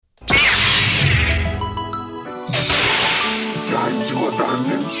to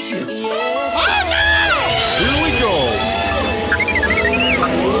abandon ship. Oh no! Here we go!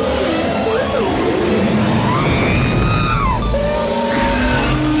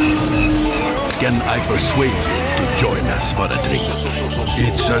 Can I persuade you to join us for a drink?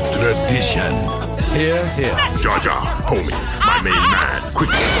 It's a tradition. Here, here. Jar Jar, homie, my main man,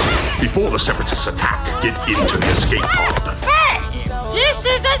 quickly. Before the Separatists attack, get into the escape pod. Hey! This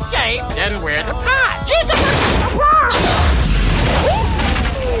is escape, then we're the pod.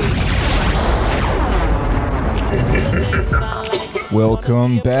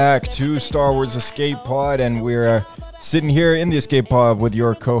 Welcome back to Star Wars Escape Pod, and we're sitting here in the Escape Pod with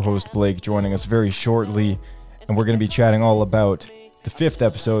your co-host Blake joining us very shortly, and we're going to be chatting all about the 5th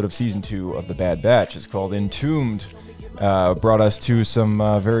episode of Season 2 of The Bad Batch. It's called Entombed. Brought us to some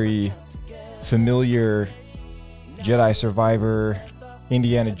very familiar Jedi Survivor,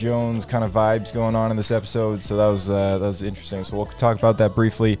 Indiana Jones kind of vibes going on in this episode, so that was interesting. So we'll talk about that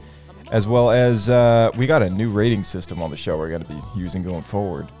briefly, as well as we got a new rating system on the show we're going to be using going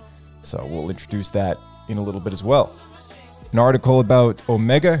forward. So we'll introduce that in a little bit as well. An article about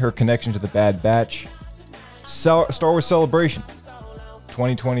Omega, her connection to the Bad Batch. Star Wars Celebration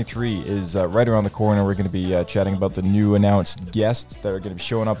 2023 is right around the corner. We're going to be chatting about the new announced guests that are going to be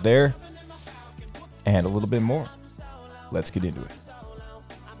showing up there, and a little bit more. Let's get into it.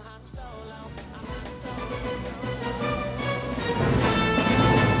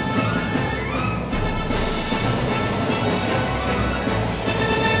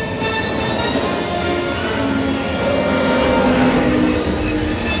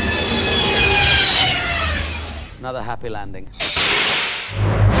 Another happy landing.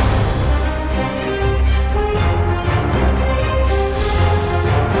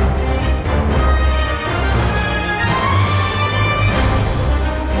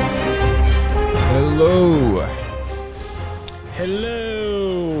 Hello.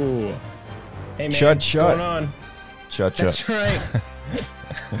 Hello. Hey man, Chut, what's chut. going on? Chut, chut. That's right.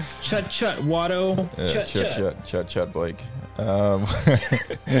 Chut chut, Watto. Chut, Blake.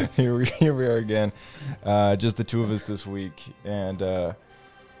 Here we are again. Just the two of us this week. And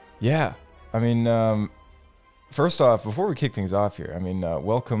yeah, I mean, first off, before we kick things off here, I mean,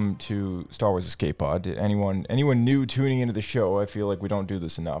 welcome to Star Wars Escape Pod. Anyone new tuning into the show, I feel like we don't do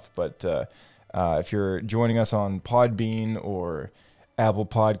this enough. But if you're joining us on Podbean or Apple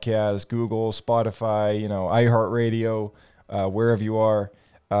Podcasts, Google, Spotify, iHeartRadio, wherever you are,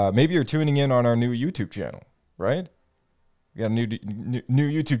 maybe you're tuning in on our new YouTube channel, right? We got a new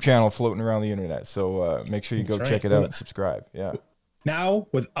YouTube channel floating around the internet, so make sure you go check it out and subscribe. Yeah. Now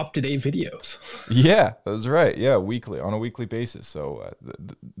with up-to-date videos. Yeah, that's right. Yeah, on a weekly basis. So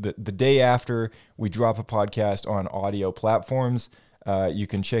the day after we drop a podcast on audio platforms, you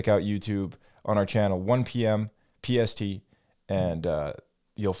can check out YouTube on our channel 1 p.m. PST, and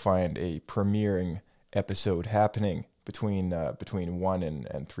you'll find a premiering episode happening between 1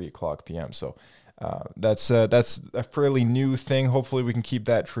 and 3 o'clock p.m. So that's a fairly new thing. Hopefully we can keep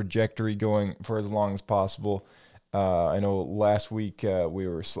that trajectory going for as long as possible. I know last week we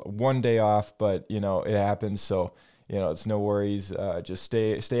were one day off, but it happens. So it's no worries. Just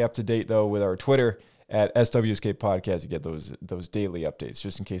stay up to date though with our Twitter at SW Escape Podcast to get those daily updates,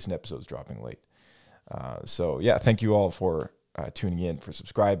 just in case an episode's dropping late. So yeah, thank you all for tuning in, for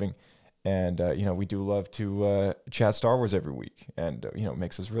subscribing. And, we do love to chat Star Wars every week. And, it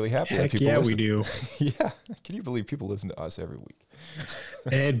makes us really happy that Heck people yeah, listen. we do. Yeah. Can you believe people listen to us every week?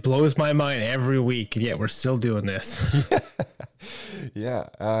 It blows my mind every week, and yet we're still doing this. Yeah.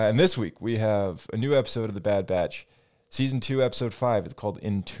 And this week we have a new episode of The Bad Batch, Season 2, Episode 5. It's called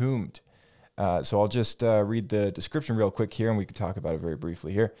Entombed. So I'll just read the description real quick here, and we can talk about it very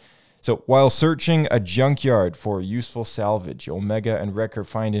briefly here. So, while searching a junkyard for useful salvage, Omega and Wrecker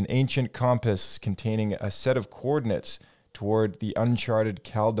find an ancient compass containing a set of coordinates toward the uncharted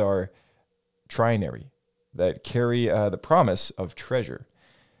Kaldar trinary that carry the promise of treasure.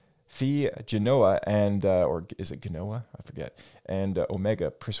 Phee, Genoa, and, or is it Genoa? I forget, and Omega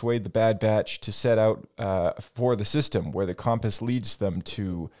persuade the Bad Batch to set out for the system where the compass leads them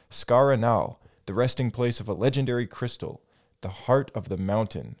to Skara Nal, the resting place of a legendary crystal, the heart of the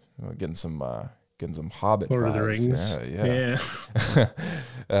mountain. Getting some Hobbit Lord vibes. of the Rings.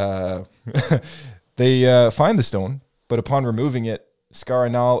 Yeah. They find the stone, but upon removing it,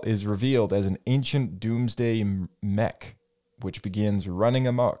 Skara Nal is revealed as an ancient doomsday mech, which begins running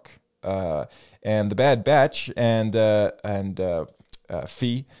amok. And the Bad Batch and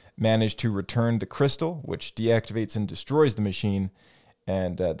Phee manage to return the crystal, which deactivates and destroys the machine,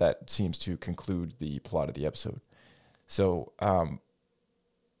 and that seems to conclude the plot of the episode. So,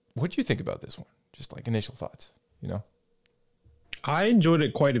 what do you think about this one? Just like initial thoughts, I enjoyed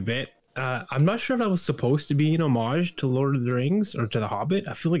it quite a bit. I'm not sure if that was supposed to be an homage to Lord of the Rings or to The Hobbit.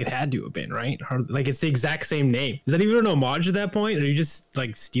 I feel like it had to have been, right? Like it's the exact same name. Is that even an homage at that point, or are you just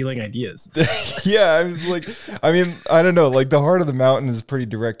like stealing ideas? Yeah, I was like, I mean, I don't know. Like, the Heart of the Mountain is pretty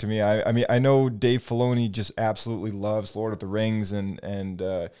direct to me. I mean, I know Dave Filoni just absolutely loves Lord of the Rings and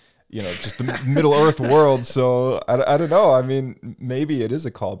just the Middle Earth world. So I don't know. I mean, maybe it is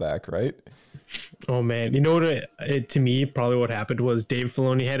a callback, right? Oh man, you know what? To me, probably what happened was Dave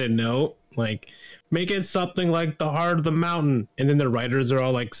Filoni had a note like, make it something like The Heart of the Mountain, and then the writers are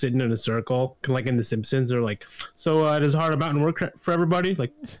all like sitting in a circle, kind of like in The Simpsons. They're like, so does Heart of the Mountain work for everybody?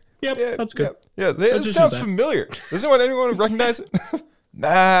 Like, yep, Yeah, that's good. Yeah, it sounds familiar. Doesn't anyone recognize it?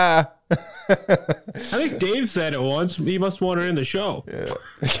 Nah. I think Dave said it once. He must want her in the show. Yeah.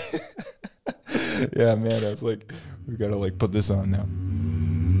 Yeah, man. I was like, we gotta like put this on now.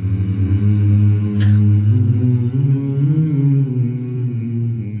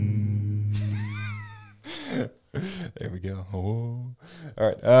 There we go. Oh.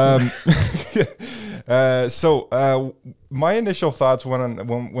 All right. So my initial thoughts when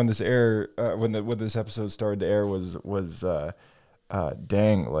this when this episode started to air was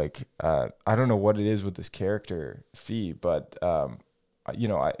dang, like I don't know what it is with this character Fee, but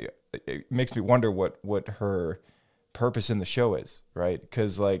it makes me wonder what her purpose in the show is, right?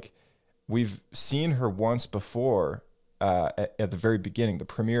 Because like we've seen her once before at the very beginning, the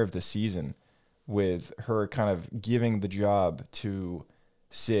premiere of the season, with her kind of giving the job to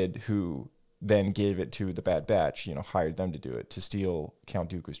Sid, who then gave it to the Bad Batch, hired them to do it, to steal Count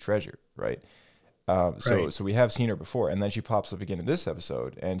Dooku's treasure, right? So we have seen her before, and then she pops up again in this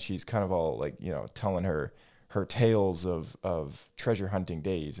episode, and she's kind of all like, telling her tales of treasure hunting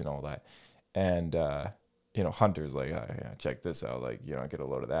days and all that. And, Hunter's like, oh, yeah, check this out. Like, get a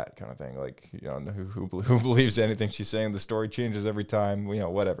load of that kind of thing. Like, who believes anything she's saying? The story changes every time,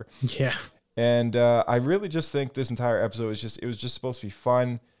 whatever. Yeah. And I really just think this entire episode was just supposed to be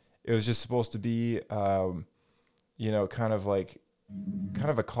fun. It was just supposed to be, kind of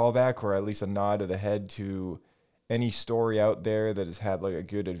a callback, or at least a nod to the head to any story out there that has had like a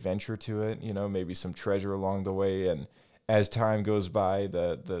good adventure to it. Maybe some treasure along the way. And as time goes by,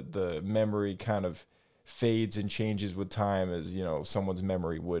 the memory kind of fades and changes with time, as someone's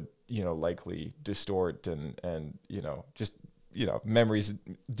memory would likely distort and just memories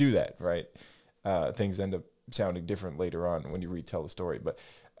do that, right? Things end up sounding different later on when you retell the story, but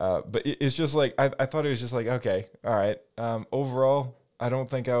it's just like I thought it was just like, okay, all right. Overall, I don't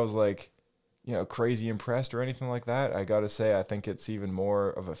think I was like crazy impressed or anything like that. I gotta say, I think it's even more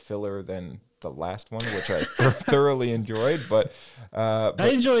of a filler than the last one, which I thoroughly enjoyed. But I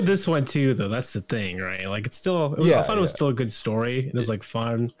enjoyed this one too, though. That's the thing, right? Like I thought it was still a good story. It was like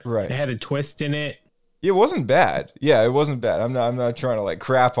fun. Right. It had a twist in it. It wasn't bad. Yeah, it wasn't bad. I'm not trying to like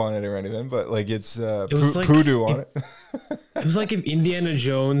crap on it or anything, but like it's like poodoo on it. It was like if Indiana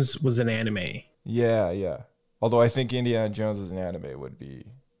Jones was an anime. Yeah. Although I think Indiana Jones as an anime would be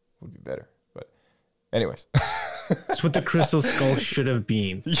better. But anyways. That's what the Crystal Skull should have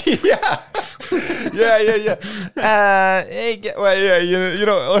been. Yeah.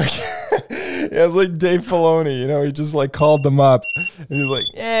 It's like Dave Filoni, he just like called them up and he's like,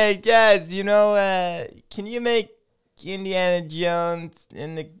 hey guys, can you make Indiana Jones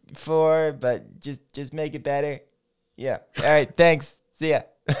in the 4, but just make it better? Yeah. All right. Thanks. See ya.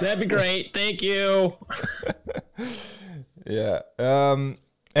 That'd be great. Thank you. Yeah.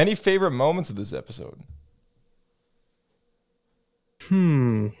 Any favorite moments of this episode?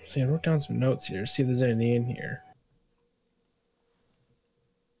 See, I wrote down some notes here. See if there's anything in here.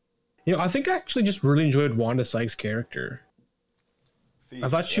 I think I actually just really enjoyed Wanda Sykes' character. I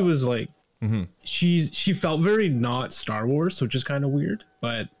thought she was like, she felt very not Star Wars, which is kind of weird.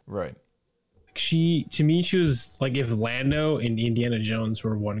 But right, to me, she was like if Lando and Indiana Jones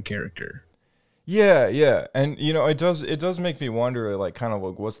were one character. Yeah, and it does make me wonder, like, kind of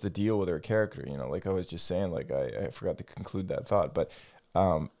like what's the deal with her character? Like I was just saying, like I forgot to conclude that thought, but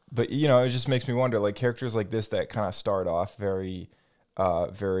it just makes me wonder, like characters like this that kind of start off very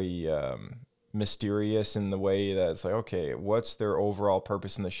mysterious in the way that it's like, okay, what's their overall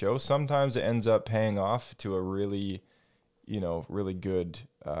purpose in the show? Sometimes it ends up paying off to a really, really good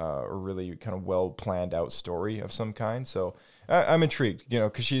or really kind of well planned out story of some kind. So I'm intrigued,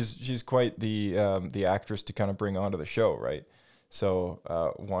 because she's quite the actress to kind of bring onto the show, right? So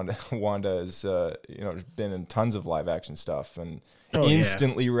Wanda is been in tons of live action stuff and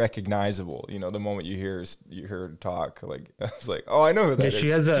instantly recognizable. The moment you hear her talk, like it's like, oh, I know who that is. She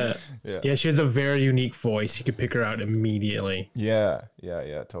has she has a very unique voice. You could pick her out immediately. Yeah,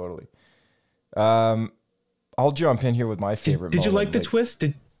 totally. I'll jump in here with my favorite. Did you like moment. the twist?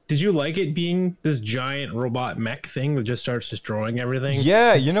 Did you like it being this giant robot mech thing that just starts destroying everything?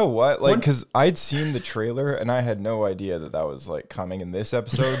 Yeah, you know what? Like, because I'd seen the trailer and I had no idea that that was like coming in this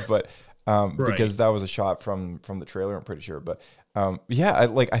episode, but because that was a shot from the trailer, I'm pretty sure. But yeah,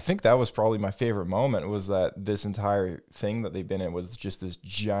 I think that was probably my favorite moment, was that this entire thing that they've been in was just this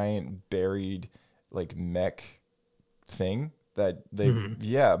giant buried like mech thing that they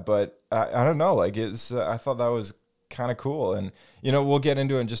yeah. But I don't know, like it's I thought that was kind of cool. And you know, we'll get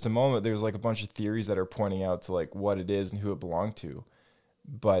into it in just a moment. There's like a bunch of theories that are pointing out to like what it is and who it belonged to.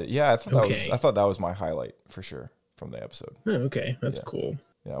 But yeah, I thought that was my highlight for sure from the episode. Oh, okay, that's cool.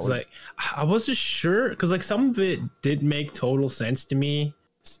 Yeah, like I wasn't sure because like some of it did make total sense to me.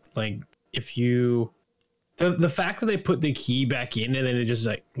 Like if you the fact that they put the key back in and then it just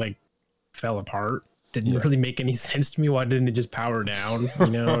like fell apart didn't really make any sense to me. Why didn't it just power down? You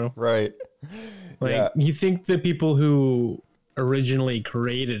know, right? Like you think the people who originally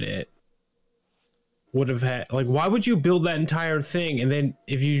created it would have had like, why would you build that entire thing and then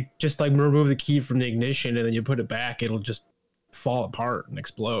if you just like remove the key from the ignition and then you put it back, it'll just fall apart and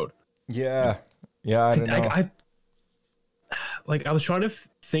explode. Yeah, I don't know. I was trying to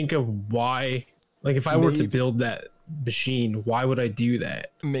think of why, like if I were to build that machine, why would I do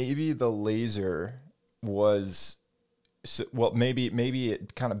that? Maybe the laser was, well, maybe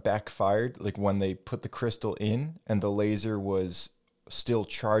it kind of backfired, like when they put the crystal in and the laser was still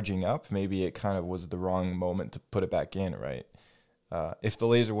charging up. Maybe it kind of was the wrong moment to put it back in, right? If the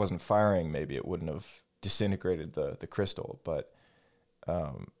laser wasn't firing, maybe it wouldn't have disintegrated the crystal. But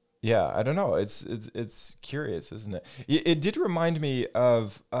yeah, I don't know. It's curious, isn't it? It did remind me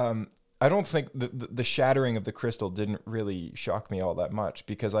of I don't think the shattering of the crystal didn't really shock me all that much,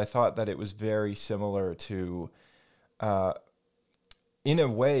 because I thought that it was very similar to in a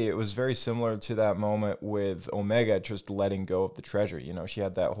way it was very similar to that moment with Omega just letting go of the treasure. You know, she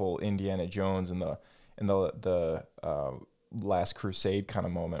had that whole Indiana Jones and the Last Crusade kind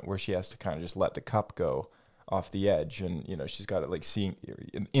of moment where she has to kind of just let the cup go off the edge, and you know she's got it like seeing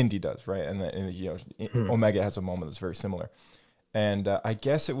Indy does, right? And you know Omega has a moment that's very similar, and I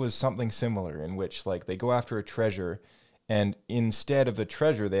guess it was something similar in which like they go after a treasure, and instead of the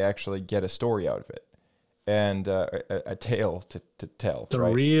treasure they actually get a story out of it and a tale to tell, the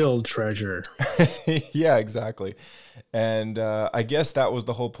right? real treasure. Yeah, exactly. And I guess that was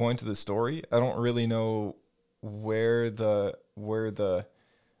the whole point of the story. I don't really know where the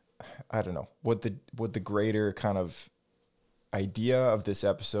I don't know what the greater kind of idea of this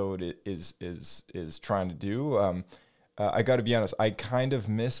episode is trying to do. I got to be honest, I kind of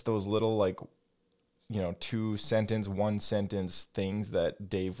miss those little like, you know, 1 sentence things that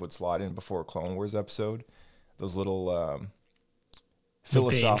Dave would slot in before Clone Wars episode. Those little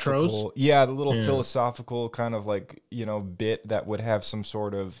philosophical, the little philosophical kind of like, you know, bit that would have some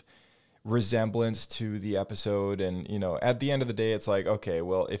sort of resemblance to the episode. And you know, at the end of the day it's like, okay,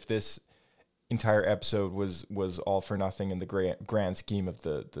 well, if this entire episode was all for nothing in the grand scheme of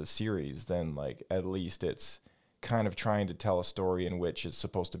the series, then like at least it's kind of trying to tell a story in which it's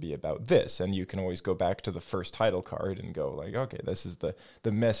supposed to be about this, and you can always go back to the first title card and go like, okay, this is the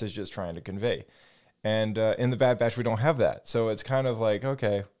message it's trying to convey. And in the Bad Batch we don't have that, so it's kind of like,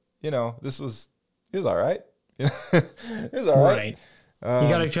 okay, you know, it was all right. It was all right. You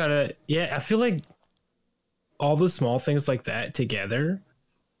gotta try to, I feel like all the small things like that together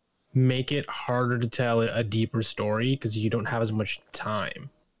make it harder to tell a deeper story because you don't have as much time.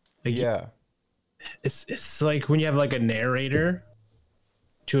 Like, it's like when you have like a narrator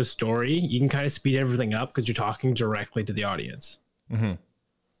to a story, you can kind of speed everything up because you're talking directly to the audience. Mm-hmm.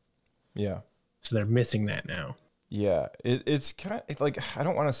 Yeah. So they're missing that now. Yeah, it's kind of like, I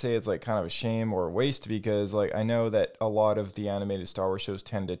don't want to say it's like kind of a shame or a waste, because like I know that a lot of the animated Star Wars shows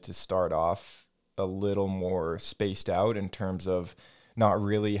tended to start off a little more spaced out in terms of not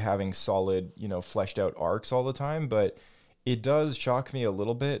really having solid, you know, fleshed out arcs all the time. But it does shock me a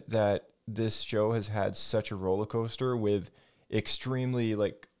little bit that this show has had such a roller coaster with extremely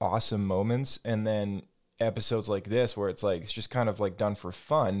like awesome moments, and then episodes like this where it's like it's just kind of like done for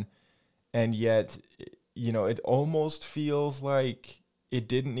fun, and yet, you know, it almost feels like it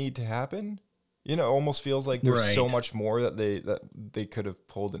didn't need to happen. You know, it almost feels like there's so much more that they could have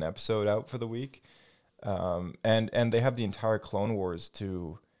pulled an episode out for the week. And they have the entire Clone Wars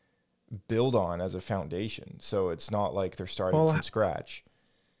to build on as a foundation. So it's not like they're starting from scratch.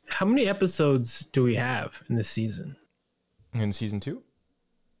 How many episodes do we have in this season? In season 2?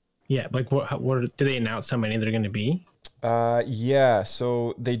 Yeah, like what do they announce how many they're going to be? Yeah,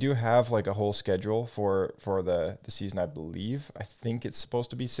 so they do have like a whole schedule for the season, I believe. I think it's supposed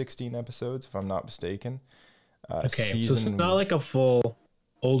to be 16 episodes, if I'm not mistaken. Okay, so it's not like a full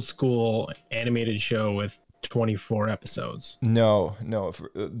old school animated show with 24 episodes. No.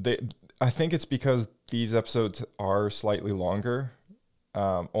 I think it's because these episodes are slightly longer,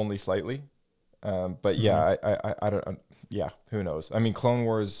 only slightly. But yeah, I don't. Yeah, who knows? I mean, Clone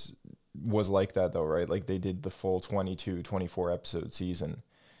Wars was like that though, right? Like they did the full 22, 24 episode season,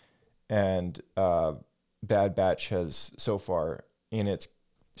 and Bad Batch has so far in its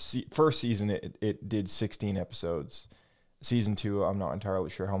first season it did 16 episodes. Season 2, I'm not entirely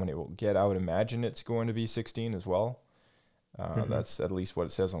sure how many it will get. I would imagine it's going to be 16 as well. That's at least what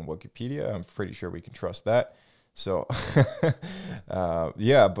it says on Wikipedia. I'm pretty sure we can trust that. So,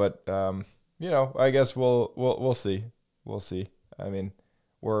 yeah, but I guess we'll see. We'll see. I mean,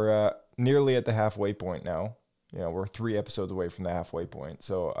 we're nearly at the halfway point now. We're 3 episodes away from the halfway point.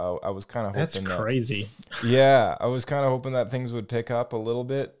 So I was kind of hoping that's crazy. Yeah, I was kind of hoping that things would pick up a little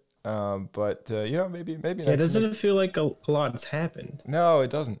bit. But maybe Yeah, doesn't it feel like a lot has happened? No, it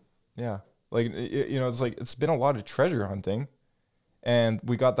doesn't. Yeah. Like, it's like, it's been a lot of treasure hunting, and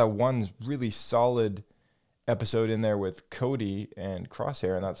we got that one really solid episode in there with Cody and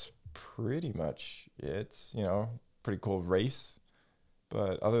Crosshair, and that's pretty much it. Pretty cool race.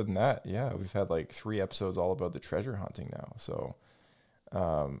 But other than that, yeah, we've had like 3 episodes all about the treasure hunting now. So,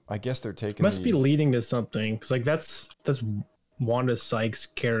 I guess they're taking must be leading to something, because like that's Wanda Sykes'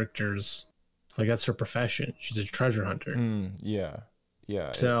 character's, like, that's her profession. She's a treasure hunter. Yeah.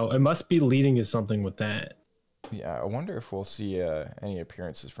 So it must be leading to something with that. Yeah, I wonder if we'll see any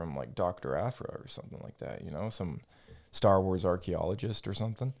appearances from like Dr. Aphra or something like that. Some Star Wars archaeologist or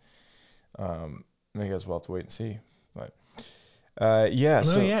something. I guess we'll have to wait and see. But yeah.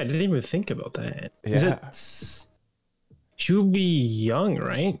 Oh yeah, I didn't even think about that. Yeah. She would be young,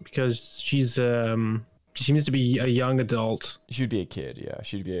 right? Because she's she seems to be a young adult. She'd be a kid, yeah.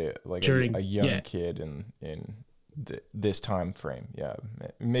 She'd be a young kid in this time frame, yeah.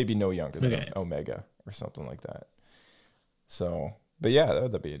 Maybe no younger than Omega or something like that. So, but yeah,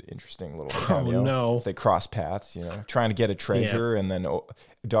 that'd be an interesting little cameo. Oh no! If they cross paths, trying to get a treasure, and then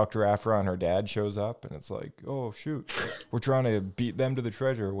Dr. Aphra and her dad shows up, and it's like, oh shoot, we're trying to beat them to the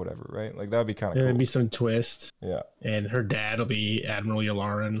treasure or whatever, right? Like that'd be kind of cool. There'd be some twist. Yeah. And her dad will be Admiral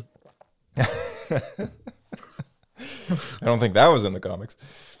Yularen. I don't think that was in the comics.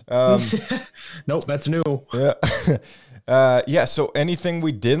 Nope, that's new. Yeah. Yeah. So anything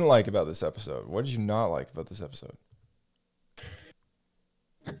we didn't like about this episode? What did you not like about this episode?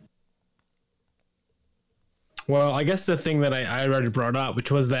 Well, I guess the thing that I already brought up,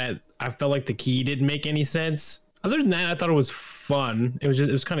 which was that I felt like the key didn't make any sense. Other than that, I thought it was fun. It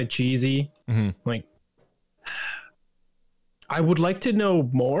was kind of cheesy. Mm-hmm. Like, I would like to know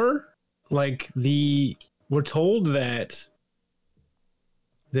more. Like we're told that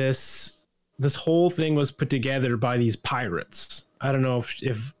this whole thing was put together by these pirates. I don't know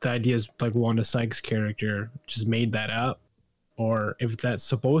if the idea is like Wanda Sykes' character just made that up, or if that's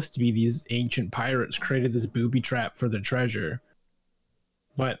supposed to be these ancient pirates created this booby trap for the treasure.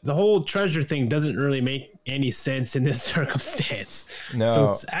 But the whole treasure thing doesn't really make any sense in this circumstance. No. So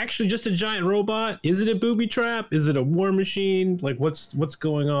it's actually just a giant robot. Is it a booby trap? Is it a war machine? Like what's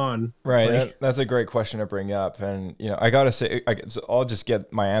going on? Right. Like, that's a great question to bring up. And, I got to say, I'll just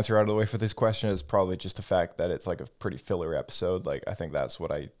get my answer out of the way for this question is probably just the fact that it's like a pretty filler episode. Like, I think that's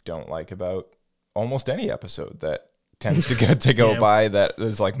what I don't like about almost any episode that tends to go by, that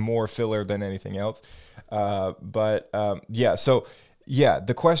is like more filler than anything else. Yeah. So, yeah,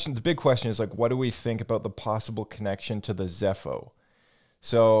 the big question is like, what do we think about the possible connection to the Zepho?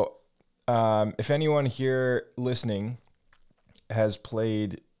 So, if anyone here listening has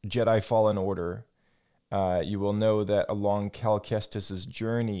played Jedi Fallen Order, you will know that along Cal Kestis'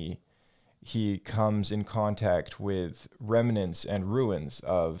 journey, he comes in contact with remnants and ruins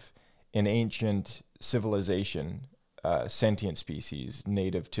of an ancient civilization, sentient species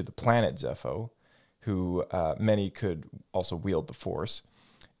native to the planet Zepho, who many could also wield the Force,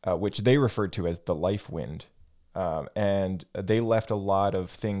 which they referred to as the life wind. And they left a lot of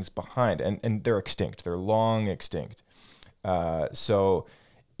things behind, and they're extinct. They're long extinct. So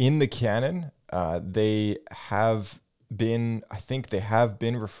in the canon, they have been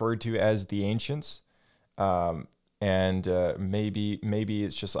referred to as the Ancients. And maybe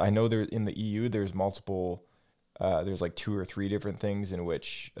it's just, I know there in the EU, there's multiple, there's like 2 or 3 different things in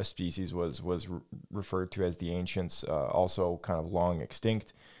which a species was referred to as the Ancients, also kind of long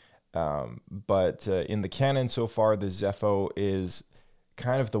extinct. But in the canon so far, the Zepho is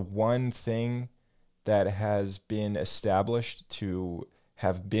kind of the one thing that has been established to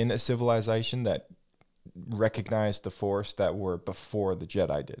have been a civilization that recognized the Force that were before the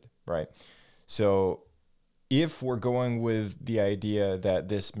Jedi did, right? So if we're going with the idea that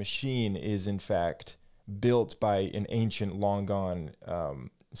this machine is in fact built by an ancient, long gone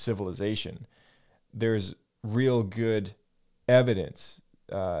civilization, there's real good evidence,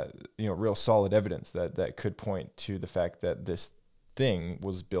 real solid evidence that could point to the fact that this thing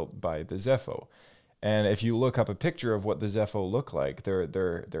was built by the Zepho. And if you look up a picture of what the Zepho look like,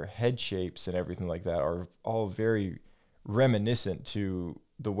 their head shapes and everything like that are all very reminiscent to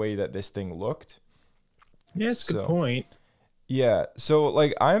the way that this thing looked. Yeah, that's a good point. Yeah, so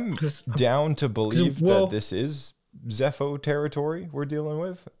like I'm down to believe that this is Zepho territory we're dealing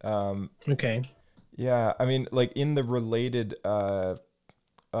with. Okay. Yeah, I mean, like in the related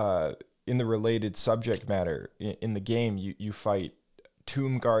subject matter in the game, you fight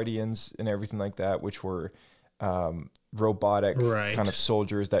tomb guardians and everything like that, which were robotic kind of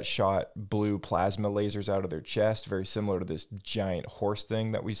soldiers that shot blue plasma lasers out of their chest, very similar to this giant horse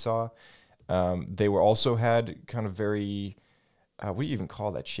thing that we saw. They were also had kind of very, what do you even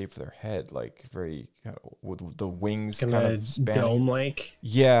call that shape for their head? Like very, with the wings kind of spanning. Dome-like?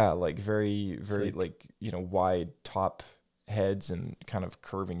 Yeah, like very, very like, wide top heads and kind of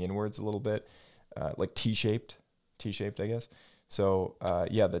curving inwards a little bit, like T-shaped, I guess. So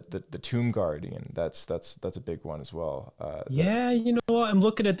the Tomb Guardian, that's a big one as well. You know what? I'm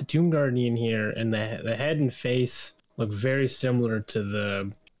looking at the Tomb Guardian here, and the head and face look very similar to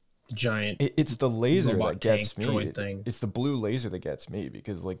the giant. It's the laser that gets me. Thing. It's the blue laser that gets me,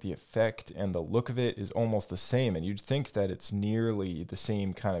 because like the effect and the look of it is almost the same, and you'd think that it's nearly the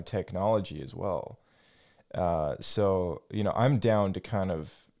same kind of technology as well. So I'm down to kind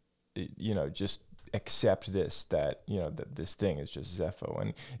of just accept this, that that this thing is just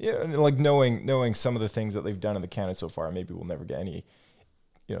Zepho, and like knowing some of the things that they've done in the canon so far, maybe we'll never get any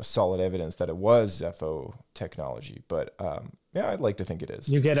solid evidence that it was Zepho technology, but I'd like to think it is.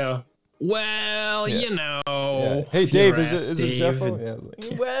 You get a Hey Dave, is it Zepho?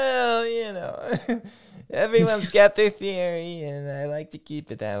 Yeah, well, everyone's got their theory, and I like to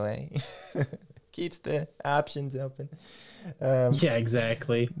keep it that way. Keeps the options open. Yeah,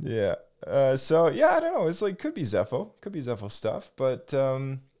 exactly. Yeah. I don't know. It's like could be Zepho stuff, but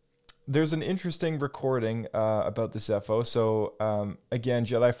there's an interesting recording about the Zepho. So again,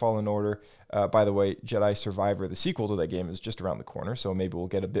 Jedi Fallen Order. By the way, Jedi Survivor, the sequel to that game, is just around the corner. So maybe we'll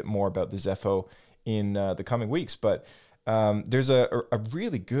get a bit more about the Zepho in the coming weeks. But there's a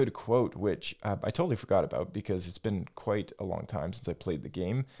really good quote, which I totally forgot about because it's been quite a long time since I played the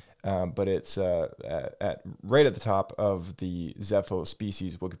game. But it's right at the top of the Zepho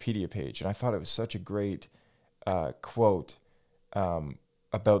species Wikipedia page. And I thought it was such a great quote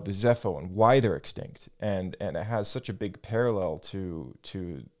about the Zepho and why they're extinct. And it has such a big parallel to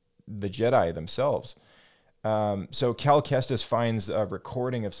the Jedi themselves. So Cal Kestis finds a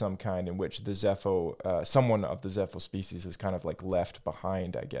recording of some kind in which the Zepho, someone of the Zepho species is kind of like left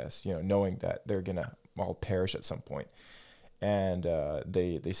behind, I guess, knowing that they're going to all perish at some point. And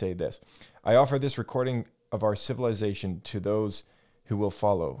they say this: I offer this recording of our civilization to those who will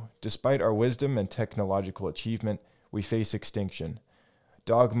follow. Despite our wisdom and technological achievement, we face extinction.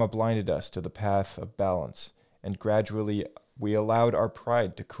 Dogma blinded us to the path of balance, and gradually we allowed our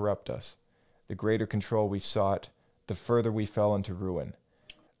pride to corrupt us. The greater control we sought, the further we fell into ruin.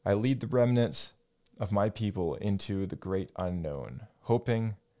 I lead the remnants of my people into the great unknown,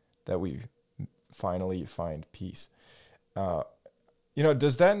 hoping that we finally find peace.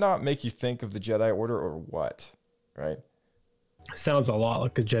 Does that not make you think of the Jedi Order or what? Right? Sounds a lot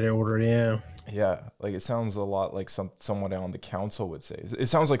like the Jedi Order, yeah. Yeah, like it sounds a lot like someone on the council would say. It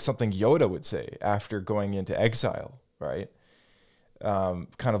sounds like something Yoda would say after going into exile, right?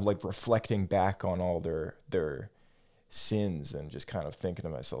 Kind of like reflecting back on all their sins and just kind of thinking to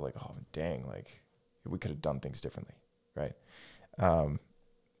myself like, oh dang, like we could have done things differently, right?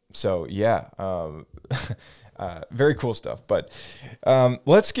 Very cool stuff. But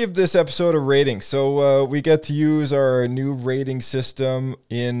let's give this episode a rating. So we get to use our new rating system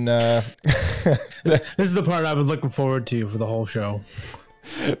in... This is the part I've been looking forward to for the whole show.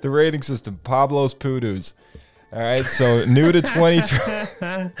 The rating system, Pablo's Poodoos. All right, so new to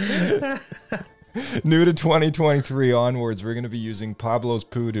 2023 onwards, we're going to be using Pablo's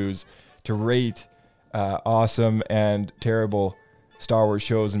Poodoos to rate awesome and terrible Star Wars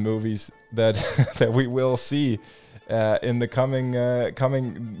shows and movies that that we will see in the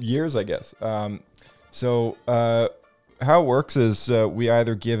coming years, I guess. So how it works is we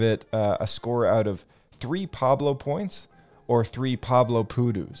either give it a score out of 3 Pablo points or 3 Pablo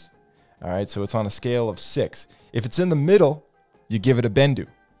Poodoos. All right, so it's on a scale of 6. If it's in the middle, you give it a Bendu.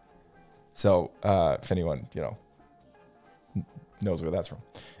 So if anyone knows where that's from.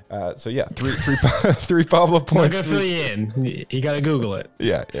 So yeah, three Pablo I'm points. gonna fill you in. You gotta Google it.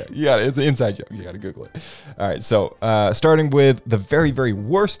 Yeah, you got it. It's an inside joke. You got to Google it. All right, so starting with the very, very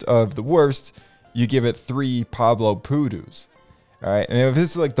worst of the worst, you give it 3 Pablo Poodoos. All right, and if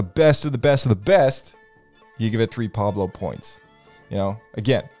this is like the best of the best of the best, you give it 3 Pablo points. You know,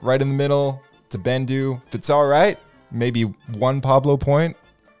 again, right in the middle. It's a Bendu. If it's all right, maybe 1 Pablo point.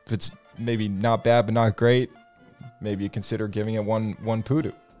 If it's maybe not bad but not great, maybe you consider giving it one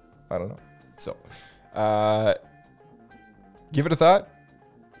Poodoo. I don't know. So, give it a thought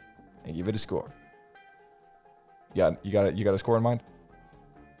and give it a score. You got a score in mind?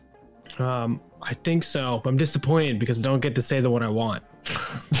 I think so. But I'm disappointed because I don't get to say the one I want.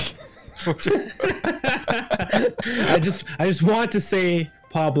 I just want to say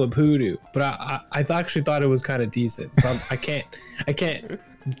Pablo Poodoo, but I actually thought it was kind of decent. So I can't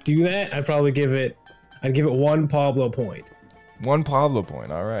do that. I'd give it 1 Pablo point. 1 Pablo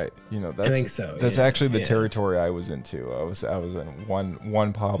point. All right. You know, that's, I think so. That's yeah, actually the yeah. territory I was into. I was in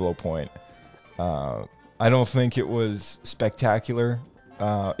one Pablo point. I don't think it was spectacular.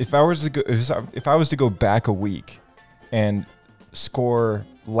 If I was to go back a week and score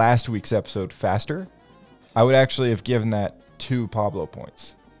last week's episode faster, I would actually have given that 2 Pablo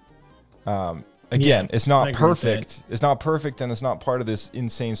points. Again, Yeah, it's I not agree with perfect. It's not perfect, and it's not part of this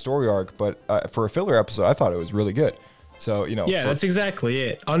insane story arc. But for a filler episode, I thought it was really good. So, you know, Yeah, that's exactly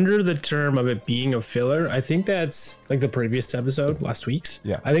it. Under the term of it being a filler, I think that's like the previous episode, last week's.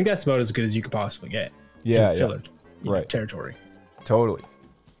 Yeah. I think that's about as good as you could possibly get. Yeah, in filler, right. territory. Totally.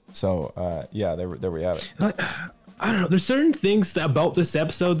 So, there we have it. I don't know. There's certain things about this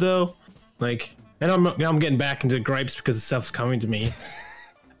episode though, like, and I'm getting back into gripes because the stuff's coming to me.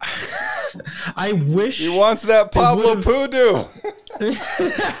 I wish He wants that Pablo Poodoo.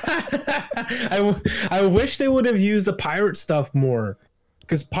 I wish they would have used the pirate stuff more,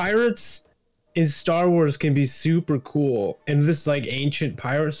 because pirates in Star Wars can be super cool, and this like ancient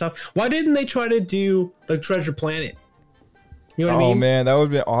pirate stuff. Why didn't they try to do like Treasure Planet? You know what I mean? Oh man, that would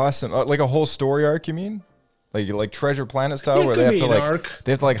have been awesome. Like a whole story arc, you mean? Like Treasure Planet style, Yeah, it where could they have be to an like arc.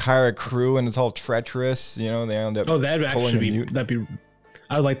 they have to like hire a crew and it's all treacherous. You know, they end up. Oh, that'd pulling actually a be mutant.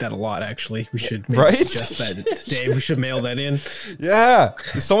 I like that a lot. Actually, we should maybe Right? suggest that to Dave. We should mail that in. Yeah,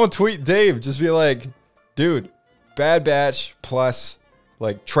 someone tweet Dave. Just be like, dude, Bad Batch plus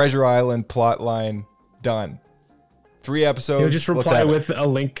like Treasure Island plot line done. 3 episodes. He'll just let's reply have it. with a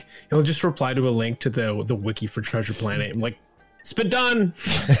link. He'll just reply to a link to the wiki for Treasure Planet. I'm like, it's been done.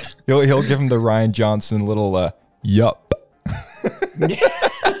 He'll give him the Ryan Johnson little yup.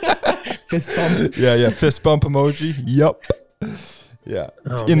 Fist bump. Yeah, fist bump emoji. Yup. Yeah,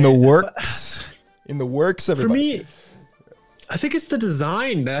 it's Oh, in the man. works. In the works, For everybody. me, I think it's the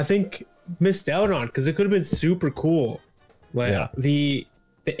design that I think missed out on, because it could have been super cool. Like Yeah. the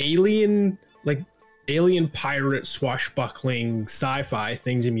alien, like alien pirate swashbuckling sci-fi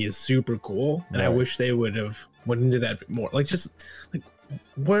thing to me is super cool, and I Right. wish they would have went into that a bit more. Like, just like,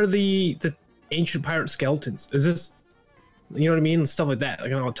 where are the ancient pirate skeletons? Is this, you know what I mean? Stuff like that,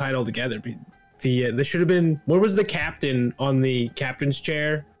 like all tied all together. There should have been, where was the captain on the captain's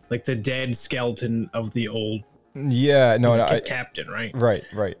chair? Like the dead skeleton of the old Yeah, no, captain, right? right.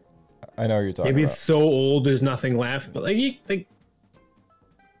 I know what you're talking Maybe about. it's so old there's nothing left, but like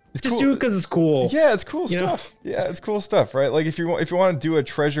It's just cool. do it because it's cool. Yeah, it's cool You know? stuff. Yeah, it's cool stuff, right? Like if you want to do a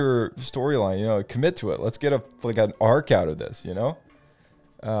treasure storyline, you know, commit to it. Let's get an arc out of this, you know.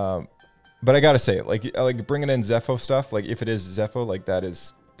 But I gotta say, like bringing in Zepho stuff, like if it is Zepho, like that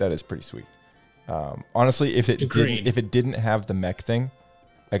is pretty sweet. Honestly, if it Agreed. didn't have the mech thing,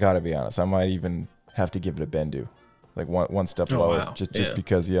 I gotta be honest, I might even have to give it a Bendu, like one step Oh, lower, wow. just Yeah.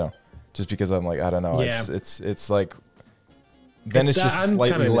 because just because I'm like, I don't know, Yeah. it's like. Then it's just I'm kinda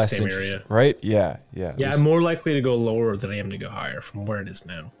slightly in the less same interesting, area. right? Yeah. Yeah, There's- I'm more likely to go lower than I am to go higher from where it is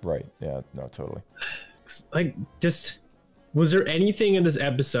now. Right. Yeah. No. Totally. Like, just, was there anything in this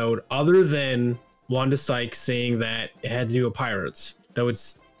episode other than Wanda Sykes saying that it had to do with pirates that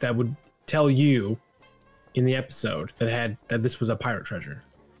would tell you in the episode that this was a pirate treasure?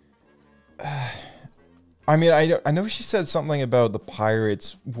 I mean, I know she said something about the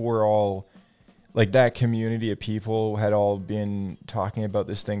pirates were all like that community of people had all been talking about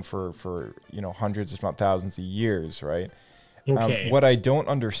this thing for hundreds, if not thousands of years, right? Okay. What I don't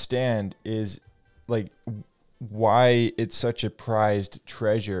understand is like why it's such a prized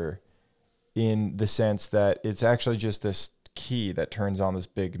treasure, in the sense that it's actually just this key that turns on this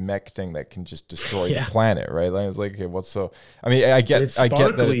big mech thing that can just destroy Yeah. the planet, right? Like it's like, okay, what's so? I mean, I get It's that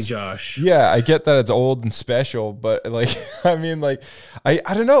sparkly, it's, Josh. yeah, I get that it's old and special, but like, I mean, like, I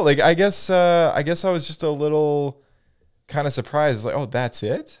don't know, like, I guess I was just a little kind of surprised. Like, oh, that's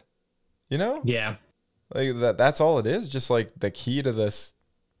it? You know? Yeah. Like that's all it is? Just like the key to this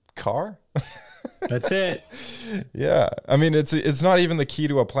car? That's it. Yeah. I mean, it's not even the key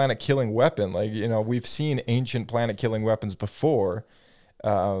to a planet-killing weapon. Like, you know, we've seen ancient planet-killing weapons before,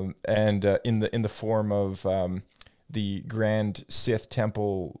 and in the form of the Grand Sith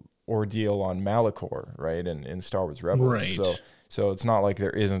Temple ordeal on Malachor, right? In Star Wars Rebels. Right. So it's not like there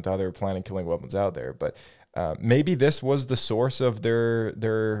isn't other planet-killing weapons out there, but maybe this was the source of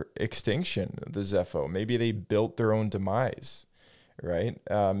their extinction, the Zepho. Maybe they built their own demise, right?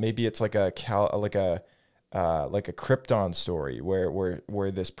 Maybe it's like a Krypton story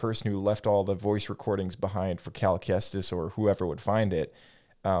where this person who left all the voice recordings behind for Cal Kestis or whoever would find it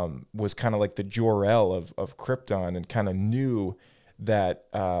was kind of like the Jor-El of Krypton and kind of knew that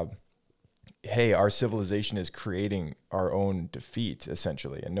hey, our civilization is creating our own defeat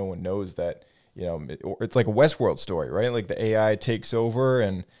essentially, and no one knows that. You know, it's like a Westworld story, right? Like the AI takes over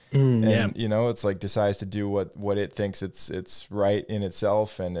and you know, it's like decides to do what it thinks it's right in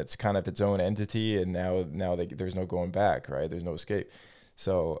itself, and it's kind of its own entity. And now there's no going back, right? There's no escape.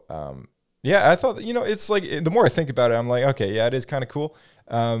 So yeah, I thought, you know, it's like the more I think about it, I'm like, okay, yeah, it is kind of cool.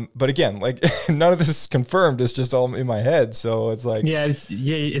 But again, like none of this is confirmed. It's just all in my head. So it's like,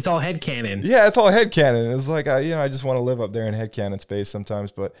 it's all headcanon. Yeah, it's all headcanon. It's like, I just want to live up there in headcanon space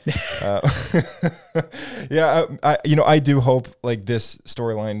sometimes. But yeah, I do hope like this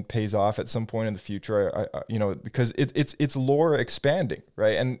storyline pays off at some point in the future. You know, because it's lore expanding,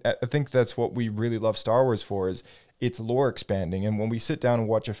 right? And I think that's what we really love Star Wars for, is it's lore expanding. And when we sit down and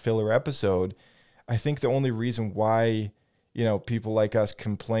watch a filler episode, I think the only reason why, you know, people like us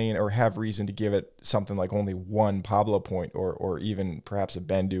complain or have reason to give it something like only one Pablo point or even perhaps a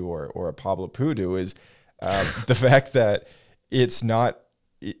Bendu or a Pablo Pudu is the fact that it's not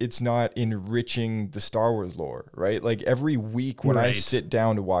enriching the Star Wars lore, right? Like every week when I sit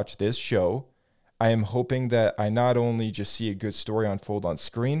down to watch this show, I am hoping that I not only just see a good story unfold on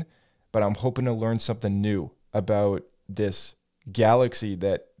screen, but I'm hoping to learn something new about this galaxy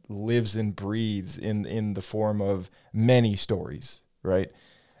that lives and breathes in the form of many stories, right?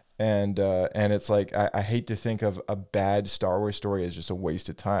 And it's like I hate to think of a bad Star Wars story as just a waste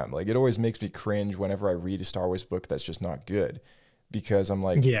of time. Like it always makes me cringe whenever I read a Star Wars book that's just not good, because I'm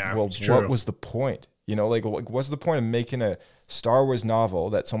like, well, what was the point? You know, like what's the point of making a Star Wars novel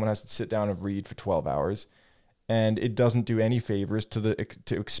that someone has to sit down and read for 12 hours, and it doesn't do any favors to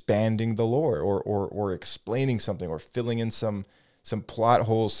expanding the lore or explaining something or filling in some plot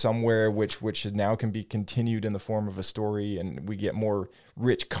holes somewhere, which now can be continued in the form of a story, and we get more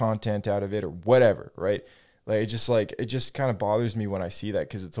rich content out of it or whatever, right? Like it just kind of bothers me when I see that,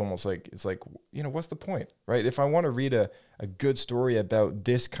 because it's almost like, you know, what's the point, right? If I want to read a good story about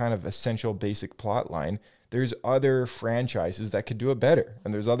this kind of essential basic plot line, there's other franchises that could do it better,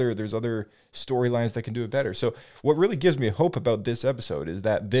 and there's other storylines that can do it better. So what really gives me hope about this episode is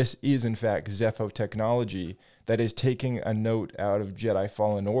that this is in fact Zepho technology that is taking a note out of Jedi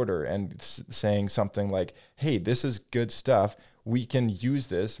Fallen Order and saying something like, hey, this is good stuff. We can use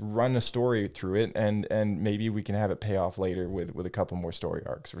this, run a story through it, and maybe we can have it pay off later with a couple more story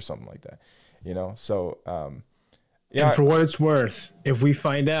arcs or something like that, you know? So, yeah. And for what it's worth, if we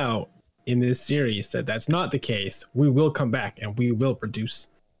find out in this series that that's not the case, we will come back and we will produce.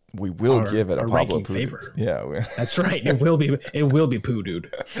 We will give it a Pablo Pudu. Favor. Yeah, that's right. It will be Pudu'd.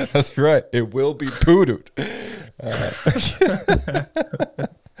 That's right. It will be Pudu'd.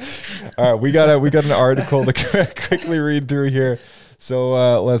 All right, we got an article to quickly read through here.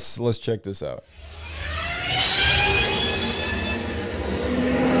 So let's check this out.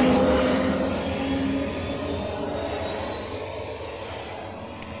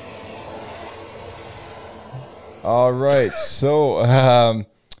 All right, so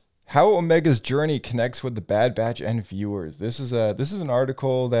how Omega's journey connects with the Bad Batch and viewers. This is an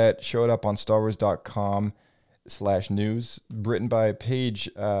article that showed up on StarWars.com/news, written by Paige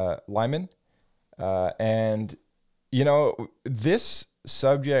Lyman, and you know, this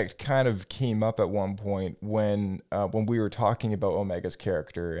subject kind of came up at one point when we were talking about Omega's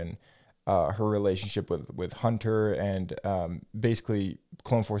character and her relationship with Hunter, and basically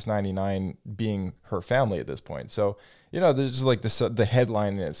Clone Force 99 being her family at this point. So, you know, there's just like the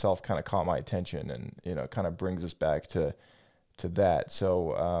headline in itself kind of caught my attention, and, you know, kind of brings us back to that.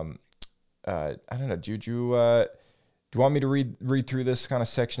 So, I don't know, do you want me to read through this kind of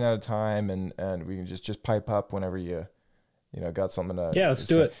section at a time, and we can just pipe up whenever you got something to... Yeah, let's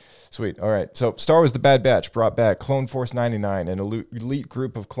do it. Sweet. All right. So Star Wars The Bad Batch brought back Clone Force 99, an elite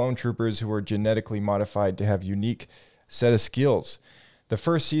group of clone troopers who were genetically modified to have unique set of skills. The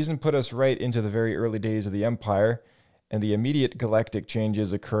first season put us right into the very early days of the Empire, and the immediate galactic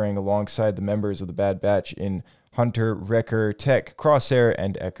changes occurring alongside the members of the Bad Batch in Hunter, Wrecker, Tech, Crosshair,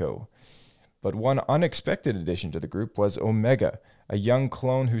 and Echo. But one unexpected addition to the group was Omega, a young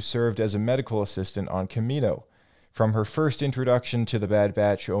clone who served as a medical assistant on Kamino. From her first introduction to the Bad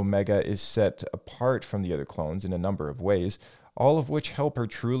Batch, Omega is set apart from the other clones in a number of ways, all of which help her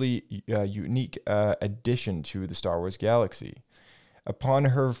truly unique addition to the Star Wars galaxy. Upon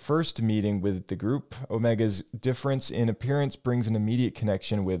her first meeting with the group, Omega's difference in appearance brings an immediate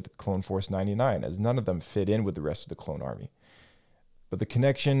connection with Clone Force 99, as none of them fit in with the rest of the clone army. But the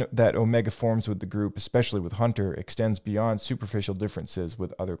connection that Omega forms with the group, especially with Hunter, extends beyond superficial differences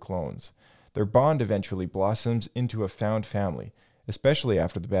with other clones. Their bond eventually blossoms into a found family, especially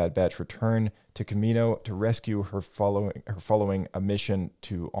after the Bad Batch return to Kamino to rescue her following a mission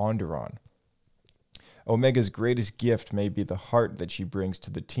to Onderon. Omega's greatest gift may be the heart that she brings to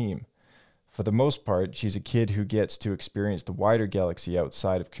the team. For the most part, she's a kid who gets to experience the wider galaxy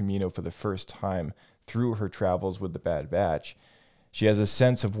outside of Kamino for the first time through her travels with the Bad Batch. She has a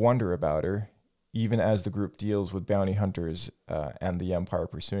sense of wonder about her, even as the group deals with bounty hunters and the Empire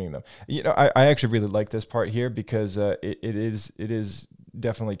pursuing them. You know, I actually really like this part here because it is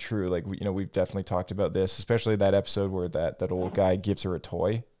definitely true. Like, we've definitely talked about this, especially that episode where that old guy gives her a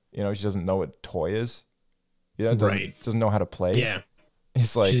toy. You know, she doesn't know what a toy is. You know, doesn't know how to play. Yeah.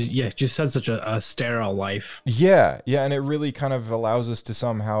 It's like, just had such a sterile life. Yeah, and it really kind of allows us to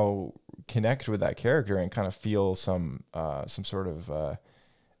somehow connect with that character and kind of feel some sort of I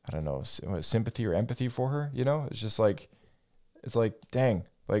don't know, sympathy or empathy for her. You know, it's like, dang,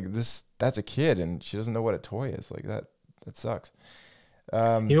 like that's a kid and she doesn't know what a toy is. Like that sucks.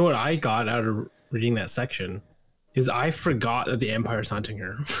 You know what I got out of reading that section is I forgot that the Empire's hunting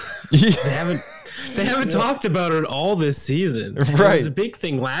her. They haven't talked about her all this season. Right. It was a big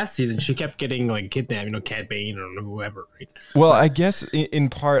thing last season. She kept getting like kidnapped, Cad Bane or whoever, right? Well, I guess in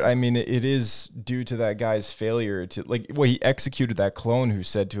part, I mean, it is due to that guy's failure to he executed that clone who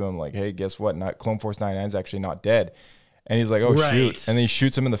said to him like, "Hey, guess what? Not Clone Force 99 is actually not dead." And he's like, "Oh, right. Shoot." And then he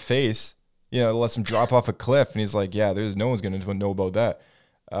shoots him in the face, lets him drop off a cliff. And he's like, "Yeah, there's no one's going to know about that.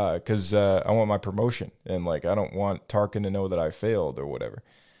 Because I want my promotion and I don't want Tarkin to know that I failed or whatever."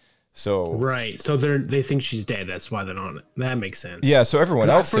 So right, so they think she's dead. That's why they're on it. That makes sense. Yeah, so everyone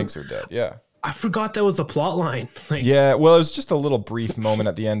else thinks they're dead. Yeah, I forgot that was a plot line. Yeah, well, it was just a little brief moment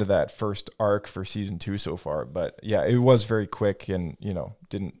at the end of that first arc for season 2 so far. But yeah, it was very quick and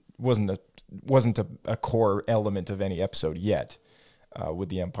wasn't a core element of any episode yet, with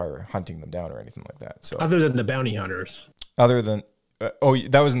the Empire hunting them down or anything like that. So other than the bounty hunters, that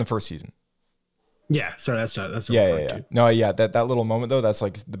was in the first season. Yeah, sorry, that's yeah. No, yeah, that little moment though, that's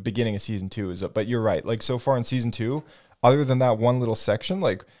like the beginning of season 2 but you're right. Like so far in season 2, other than that one little section,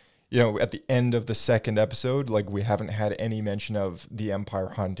 at the end of the second episode, we haven't had any mention of the Empire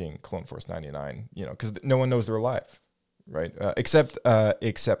hunting Clone Force 99, because no one knows they're alive, right? Except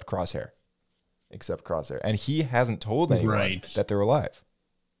Crosshair. And he hasn't told anyone that they're alive.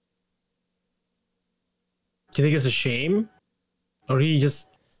 Do you think it's a shame? Or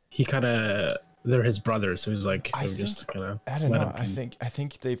they're his brothers, so he's like, I don't know. I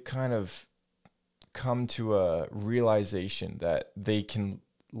think they've kind of come to a realization that they can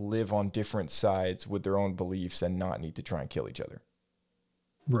live on different sides with their own beliefs and not need to try and kill each other.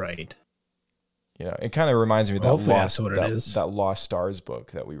 Right. It kind of reminds me of that Lost Stars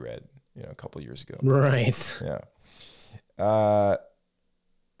book that we read, a couple of years ago. Right. Yeah.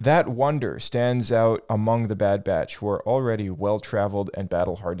 That wonder stands out among the Bad Batch, who are already well-traveled and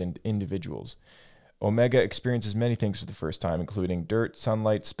battle-hardened individuals. Omega experiences many things for the first time, including dirt,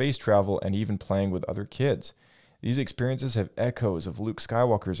 sunlight, space travel, and even playing with other kids. These experiences have echoes of Luke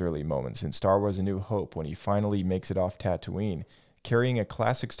Skywalker's early moments in Star Wars A New Hope when he finally makes it off Tatooine, carrying a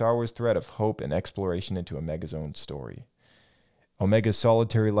classic Star Wars thread of hope and exploration into Omega's own story. Omega's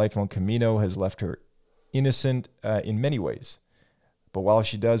solitary life on Kamino has left her innocent in many ways. But while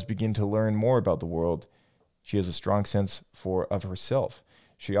she does begin to learn more about the world, she has a strong sense of herself.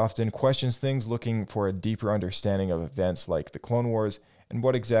 She often questions things, looking for a deeper understanding of events like the Clone Wars and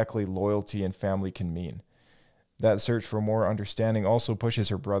what exactly loyalty and family can mean. That search for more understanding also pushes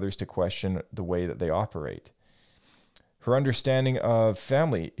her brothers to question the way that they operate. Her understanding of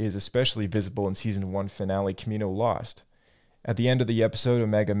family is especially visible in Season 1 finale Kamino Lost. At the end of the episode,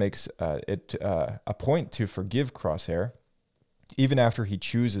 Omega makes it a point to forgive Crosshair, even after he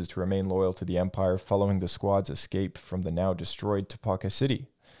chooses to remain loyal to the Empire following the squad's escape from the now destroyed Topeka City.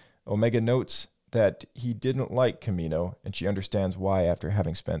 Omega notes that he didn't like Kamino, and she understands why after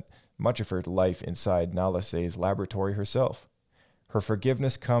having spent much of her life inside Nala Se's laboratory herself. Her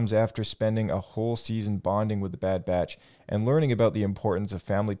forgiveness comes after spending a whole season bonding with the Bad Batch and learning about the importance of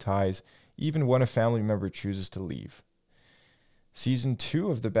family ties, even when a family member chooses to leave. Season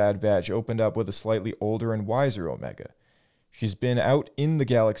 2 of The Bad Batch opened up with a slightly older and wiser Omega. She's been out in the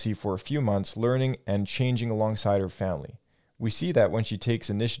galaxy for a few months, learning and changing alongside her family. We see that when she takes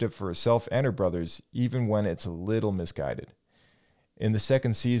initiative for herself and her brothers, even when it's a little misguided. In the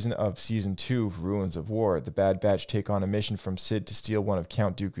second season of Season 2, Ruins of War, the Bad Batch take on a mission from Sid to steal one of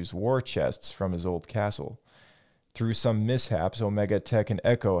Count Dooku's war chests from his old castle. Through some mishaps, Omega, Tech, and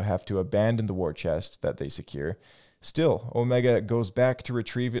Echo have to abandon the war chest that they secure. Still, Omega goes back to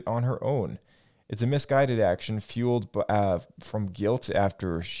retrieve it on her own. It's a misguided action fueled from guilt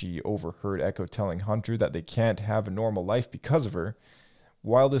after she overheard Echo telling Hunter that they can't have a normal life because of her.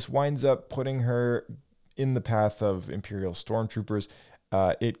 While this winds up putting her in the path of Imperial stormtroopers,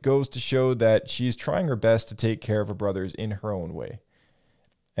 it goes to show that she's trying her best to take care of her brothers in her own way.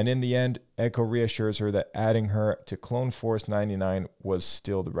 And in the end, Echo reassures her that adding her to Clone Force 99 was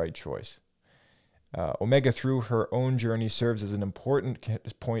still the right choice. Omega, through her own journey, serves as an important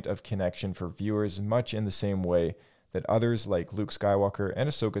point of connection for viewers, much in the same way that others like Luke Skywalker and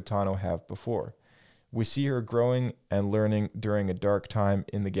Ahsoka Tano have before. We see her growing and learning during a dark time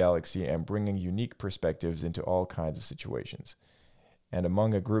in the galaxy and bringing unique perspectives into all kinds of situations. And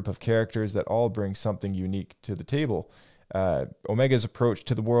among a group of characters that all bring something unique to the table, Omega's approach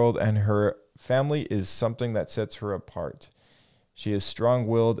to the world and her family is something that sets her apart. She is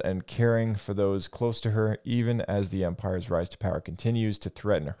strong-willed and caring for those close to her, even as the Empire's rise to power continues to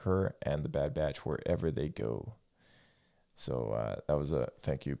threaten her and the Bad Batch wherever they go. So that was a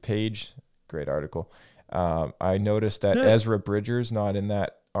thank you, Paige. Great article. I noticed that Ezra Bridger's not in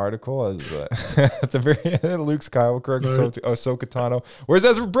that article as at the very Luke Skywalker, Ahsoka Tano. Where's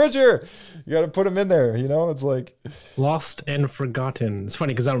Ezra Bridger? You got to put him in there. You know, it's like lost and forgotten. It's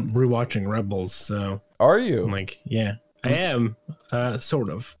funny because I'm rewatching Rebels. So are you? I'm like, yeah. I am, sort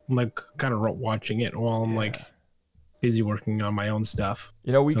of. I'm like kind of watching it while I'm like busy working on my own stuff.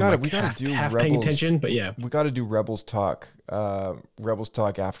 You know, we got to do half Rebels, paying attention, but yeah, we got to do Rebels talk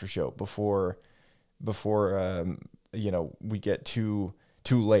after show before you know, we get too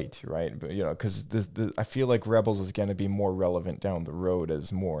late, right? But you know, because I feel like Rebels is going to be more relevant down the road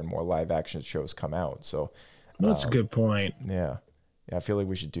as more and more live action shows come out. So that's a good point. Yeah. I feel like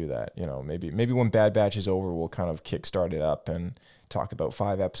we should do that. You know, maybe when Bad Batch is over, we'll kind of kickstart it up and talk about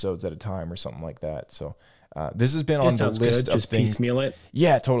 5 episodes at a time or something like that. So this has been on the list of just things. Piecemeal it.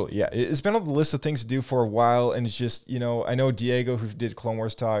 Yeah, totally. Yeah, it's been on the list of things to do for a while, and it's just, you know, I know Diego, who did Clone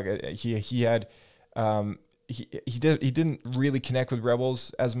Wars talk, he had he didn't really connect with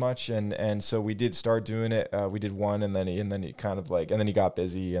Rebels as much, and so we did start doing it. We did one, and then he kind of like, and then he got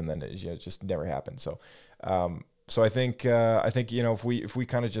busy, and then it just never happened. So. So I think you know, if we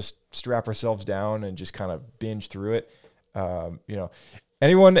kind of just strap ourselves down and just kind of binge through it, you know,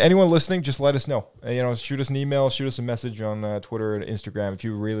 anyone listening, just let us know. You know, shoot us an email, shoot us a message on Twitter and Instagram if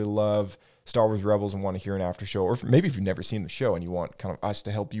you really love Star Wars Rebels and want to hear an after show, or maybe if you've never seen the show and you want kind of us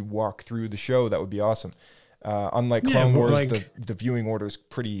to help you walk through the show, that would be awesome. Unlike Clone Wars, the viewing order is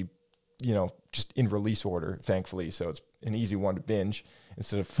pretty, you know, just in release order, thankfully, so it's an easy one to binge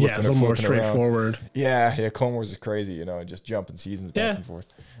instead of flipping it's a little more straightforward. Yeah, Clone Wars is crazy, you know, just jumping seasons back and forth.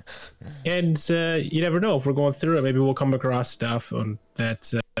 And you never know, if we're going through it, maybe we'll come across stuff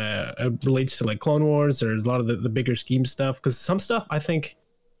that relates to like Clone Wars or a lot of the bigger scheme stuff. Because some stuff I think,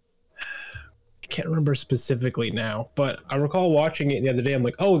 I can't remember specifically now, but I recall watching it the other day. I'm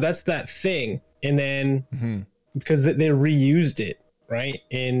like, oh, that's that thing, and then because they reused it. Right,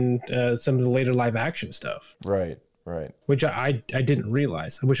 in some of the later live action stuff. Right. Which I didn't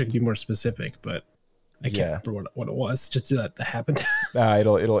realize. I wish I could be more specific, but I can't remember what it was. Just that happened.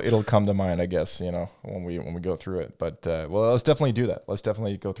 It'll come to mind, I guess. You know, when we go through it. But well, let's definitely do that. Let's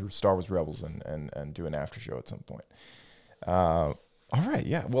definitely go through Star Wars Rebels and do an after show at some point. All right,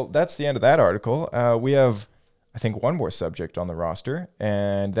 yeah. Well, that's the end of that article. We have, I think, one more subject on the roster,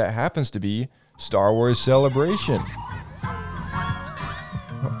 and that happens to be Star Wars Celebration.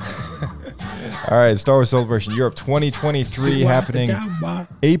 All right, Star Wars Celebration Europe 2023 happening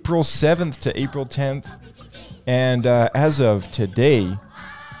April 7th to April 10th. And as of today,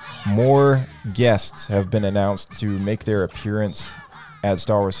 more guests have been announced to make their appearance at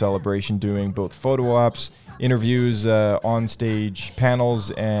Star Wars Celebration, doing both photo ops, interviews, on-stage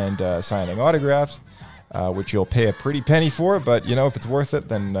panels, and signing autographs, which you'll pay a pretty penny for. But, you know, if it's worth it,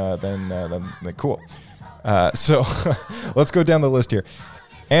 then cool. So let's go down the list here.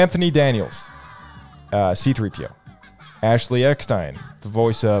 Anthony Daniels, C-3PO. Ashley Eckstein, the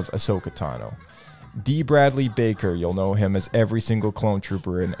voice of Ahsoka Tano. D. Bradley Baker. You'll know him as every single clone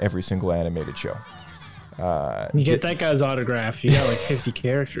trooper in every single animated show. You get that guy's autograph, you got like 50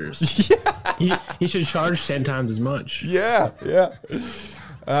 characters. Yeah. You should charge 10 times as much. Yeah.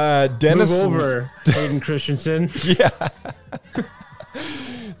 Dennis. Move over, Hayden Christensen.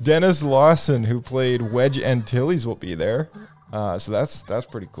 Dennis Lawson, who played Wedge Antilles, will be there. So that's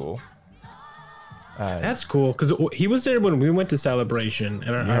pretty cool. That's cool because he was there when we went to Celebration,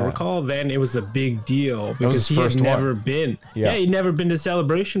 and I recall then it was a big deal because he had never been. Yeah, he'd never been to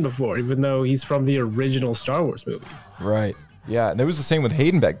Celebration before, even though he's from the original Star Wars movie. Right. Yeah, and it was the same with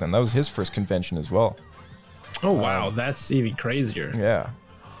Hayden back then. That was his first convention as well. Oh wow, that's even crazier. Yeah.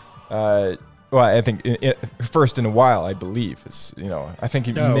 Well, I think first in a while, I believe. I think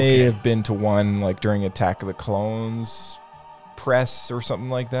he may have been to one like during Attack of the Clones press or something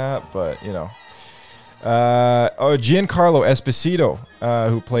like that, but Giancarlo Esposito,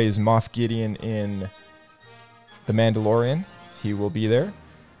 who plays Moff Gideon in The Mandalorian, he will be there,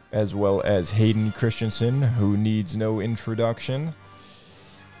 as well as Hayden Christensen, who needs no introduction.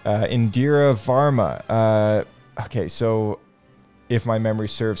 Indira Varma. Okay, so if my memory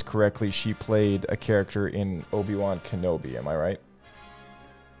serves correctly, she played a character in Obi-Wan Kenobi. Am I right?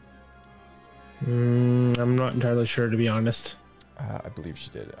 I'm not entirely sure, to be honest. I believe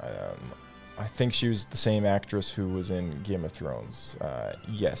she did. I think she was the same actress who was in Game of Thrones.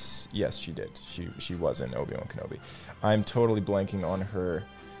 Yes, she did. She was in Obi-Wan Kenobi. I'm totally blanking on her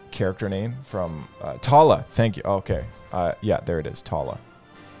character name from Tala. Thank you. Okay. There it is. Tala.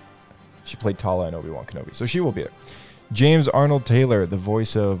 She played Tala in Obi-Wan Kenobi, so she will be there. James Arnold Taylor, the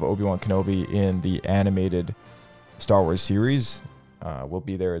voice of Obi-Wan Kenobi in the animated Star Wars series, will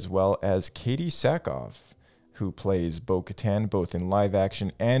be there, as well as Katie Sackhoff, who plays Bo-Katan both in live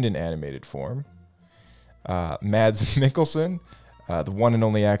action and in animated form. Mads Mikkelsen, the one and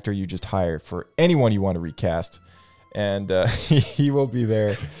only actor you just hired for anyone you want to recast. And he will be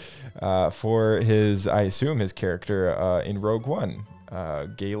there for his character in Rogue One,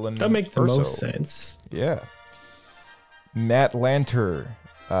 Galen That makes the Erso. most sense. Yeah. Matt Lanter,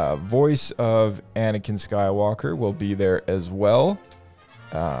 voice of Anakin Skywalker, will be there as well.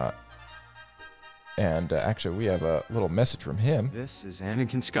 And actually, we have a little message from him. This is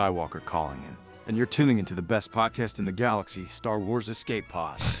Anakin Skywalker calling in, and you're tuning into the best podcast in the galaxy, Star Wars Escape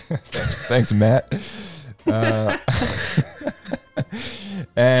Pod. Thanks, Matt.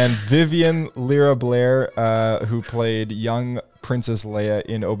 And Vivian Lyra Blair, who played young Princess Leia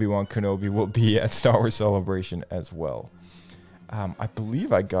in Obi-Wan Kenobi, will be at Star Wars Celebration as well. I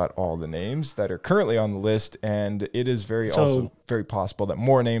believe I got all the names that are currently on the list, and it is also very possible that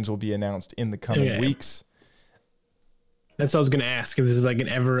more names will be announced in the coming weeks. That's what I was going to ask, if this is like an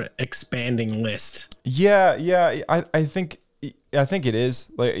ever-expanding list. Yeah, I think it is.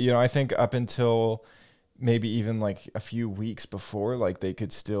 Like, I think up until maybe even like a few weeks before, like they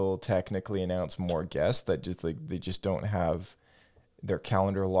could still technically announce more guests that just like they just don't have their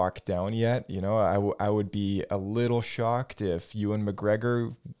calendar locked down yet. I would be a little shocked if Ewan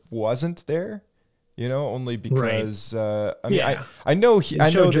McGregor wasn't there. Only because I know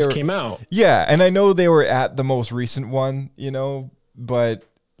show just came out. Yeah, and I know they were at the most recent one. But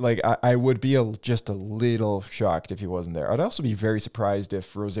like I would be just a little shocked if he wasn't there. I'd also be very surprised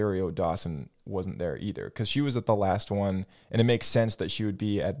if Rosario Dawson wasn't there either, because she was at the last one, and it makes sense that she would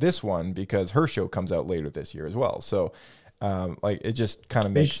be at this one because her show comes out later this year as well. So. It just kind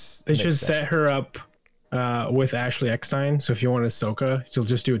of makes. They should set her up with Ashley Eckstein. So if you want Ahsoka, she'll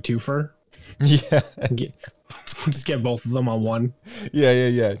just do a twofer. Yeah. Just get both of them on one.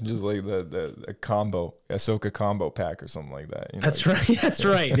 Yeah. Just like the combo, Ahsoka combo pack or something like that. That's right. That's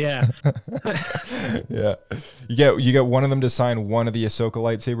right. Yeah. Yeah. You get one of them to sign one of the Ahsoka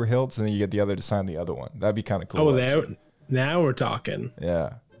lightsaber hilts, and then you get the other to sign the other one. That'd be kind of cool. Oh, now we're talking.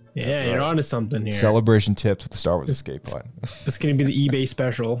 Yeah. Yeah, you're onto something here. Celebration tips with the Star Wars Escape Pod. It's going to be the eBay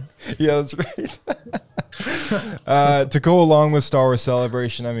special. Yeah, that's right. To go along with Star Wars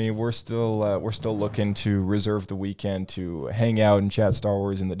Celebration, I mean, we're still looking to reserve the weekend to hang out and chat Star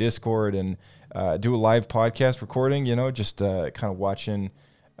Wars in the Discord and do a live podcast recording. Just kind of watching,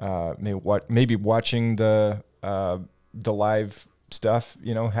 maybe watching the live stuff,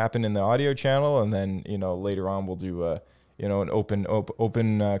 happen in the audio channel, and then later on we'll do an open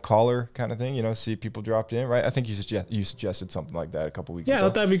caller kind of thing, see people dropped in, right? I think you suggested something like that a couple weeks ago. Yeah, I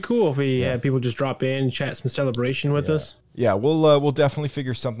thought that'd be cool if we had people just drop in, chat some Celebration with us. Yeah, we'll definitely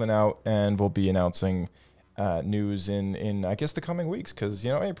figure something out, and we'll be announcing news in I guess the coming weeks, because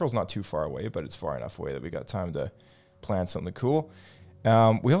April's not too far away, but it's far enough away that we got time to plan something cool.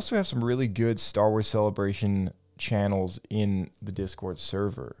 We also have some really good Star Wars Celebration channels in the Discord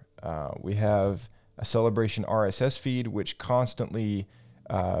server. We have a Celebration RSS feed, which constantly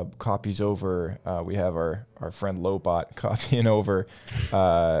copies over. We have our friend Lobot copying over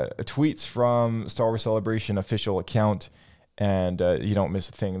tweets from Star Wars Celebration official account, and you don't miss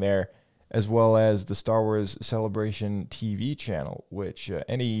a thing there, as well as the Star Wars Celebration TV channel, which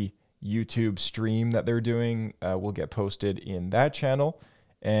any YouTube stream that they're doing will get posted in that channel.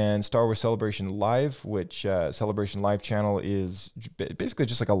 And Star Wars Celebration Live, which Celebration Live channel is basically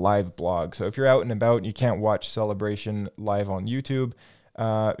just like a live blog. So if you're out and about and you can't watch Celebration live on YouTube,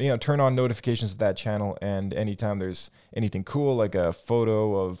 turn on notifications of that channel, and anytime there's anything cool, like a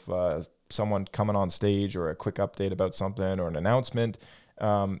photo of someone coming on stage or a quick update about something or an announcement,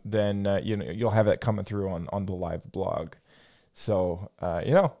 then you'll have that coming through on the live blog. So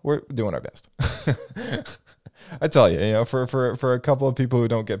we're doing our best. I tell you, for a couple of people who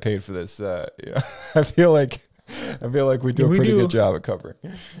don't get paid for this, I feel like we do a pretty good job at covering.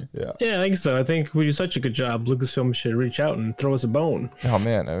 Yeah. Yeah, I think so. I think we do such a good job. Lucasfilm should reach out and throw us a bone. Oh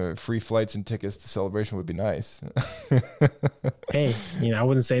man, free flights and tickets to Celebration would be nice. Hey, I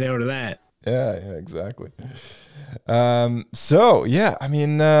wouldn't say no to that. Yeah, exactly. So yeah, I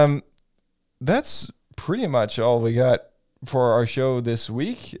mean, that's pretty much all we got for our show this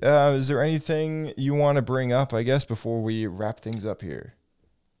week. Is there anything you want to bring up, I guess, before we wrap things up here?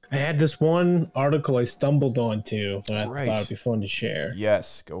 I had this one article I stumbled onto that I thought would be fun to share.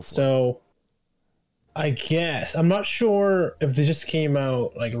 Yes, go for it. So, I guess I'm not sure if this just came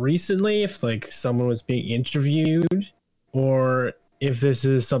out like recently, if like someone was being interviewed, or if this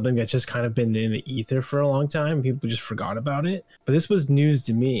is something that's just kind of been in the ether for a long time. People just forgot about it. But this was news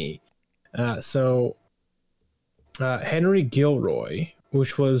to me. Henry Gilroy,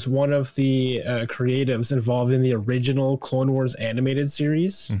 which was one of the creatives involved in the original Clone Wars animated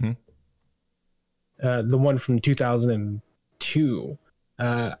series, the one from 2002.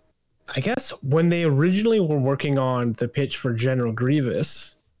 I guess when they originally were working on the pitch for General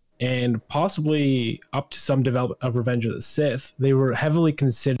Grievous and possibly up to some development of Revenge of the Sith, they were heavily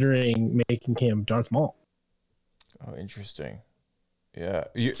considering making him Darth Maul. Oh, interesting. Yeah.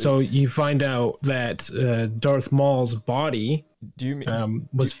 So you find out that Darth Maul's body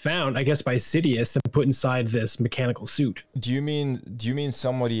was found, I guess, by Sidious and put inside this mechanical suit. Do you mean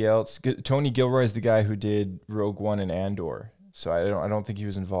somebody else? Tony Gilroy is the guy who did Rogue One and Andor. So I don't think he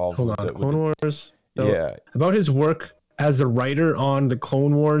was involved. Hold on, Clone Wars. So, yeah. About his work as a writer on the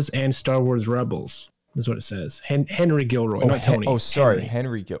Clone Wars and Star Wars Rebels. Is what it says. Henry Gilroy, not Tony. Sorry,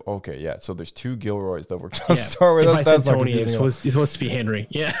 Henry Gilroy. Okay, yeah. So there's two Gilroys that worked on Star Wars. If I said Tony, it's supposed to be Henry.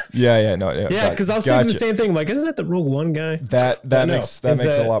 Yeah. Yeah. Because I was thinking the same thing. I'm like, isn't that the Rogue One guy? That makes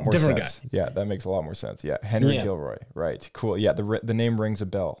a lot more sense. Guy. Yeah, that makes a lot more sense. Yeah, Henry Gilroy. Right. Cool. Yeah, the name rings a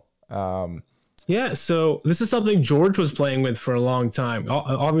bell. Yeah. So this is something George was playing with for a long time.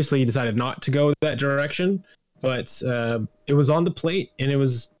 Obviously, he decided not to go that direction, but it was on the plate, and it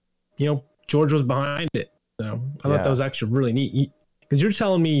was, George was behind it. So I thought that was actually really neat. Because you're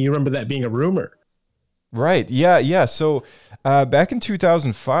telling me you remember that being a rumor. Right. Yeah. So back in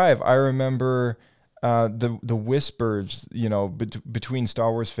 2005, I remember the whispers, between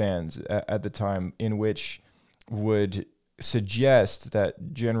Star Wars fans at the time, in which would suggest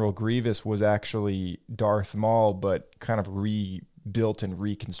that General Grievous was actually Darth Maul, but kind of rebuilt and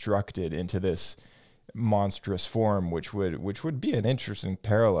reconstructed into this monstrous form, which would be an interesting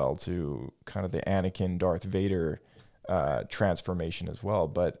parallel to kind of the Anakin Darth Vader transformation as well.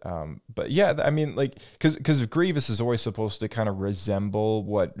 But yeah, I mean, like, because Grievous is always supposed to kind of resemble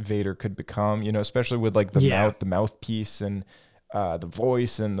what Vader could become, especially with like the mouthpiece and the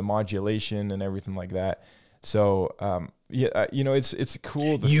voice and the modulation and everything like that. So it's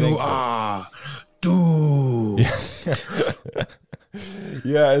cool to think you are dude.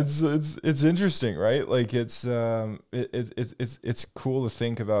 Yeah, it's interesting, right? Like it's cool to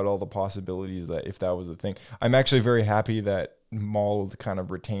think about all the possibilities that if that was a thing. I'm actually very happy that Maul kind of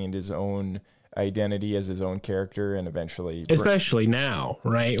retained his own identity as his own character, and eventually, especially now,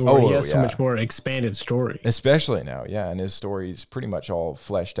 right? Where he has so much more expanded story. Especially now, yeah, and his story's pretty much all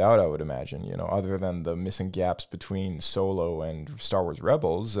fleshed out, I would imagine. Other than the missing gaps between Solo and Star Wars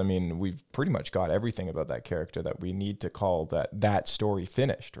Rebels, I mean, we've pretty much got everything about that character that we need to call that story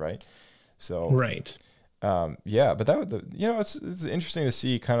finished, right? So right, yeah, but it's interesting to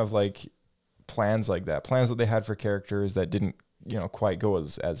see kind of like plans like that, plans that they had for characters that didn't quite go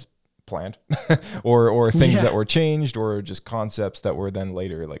as planned or things that were changed, or just concepts that were then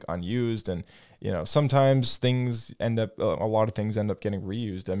later like unused. And sometimes things end up a lot of things end up getting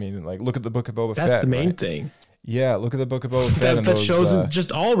reused. I mean, like, look at the Book of Boba Fett. That's the main thing. Yeah, look at the Book of Boba Fett. That, and that those, shows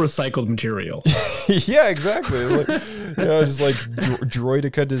just all recycled material. yeah, exactly. Like, just like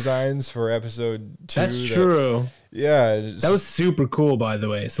droidica designs for episode 2. That's true. Yeah, That was super cool, by the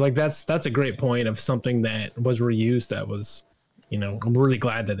way. So like that's a great point of something that was reused. That was, I'm really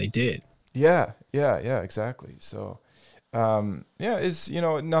glad that they did. Yeah, exactly. So, it's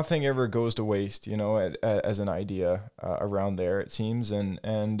nothing ever goes to waste, as an idea around there, it seems,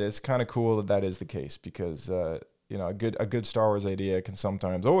 and it's kind of cool that is the case because a good Star Wars idea can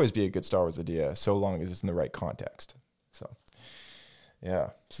sometimes always be a good Star Wars idea so long as it's in the right context. So.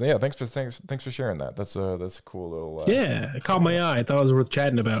 Yeah. So yeah, thanks for sharing that. That's a cool little. Yeah, it caught my eye. I thought it was worth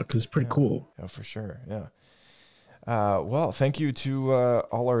chatting about because it's pretty cool. Yeah, for sure. Yeah. Well, thank you to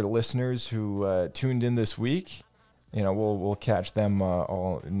all our listeners who tuned in this week. We'll catch them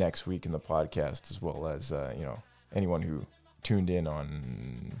all next week in the podcast, as well as anyone who tuned in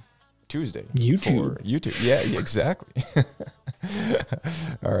on Tuesday. YouTube. Yeah, exactly.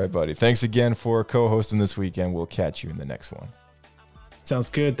 All right, buddy. Thanks again for co-hosting this weekend. We'll catch you in the next one. Sounds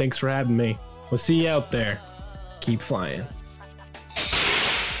good. Thanks for having me. We'll see you out there. Keep flying.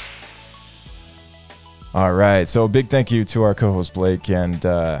 All right. So a big thank you to our co-host Blake, and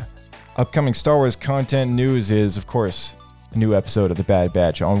upcoming Star Wars content news is, of course, a new episode of The Bad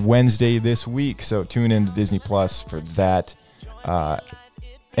Batch on Wednesday this week. So tune in to Disney Plus for that.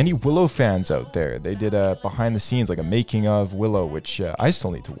 Any Willow fans out there? They did a behind the scenes, like a making of Willow, which I still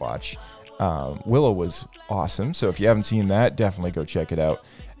need to watch. Willow was awesome. So if you haven't seen that, definitely go check it out.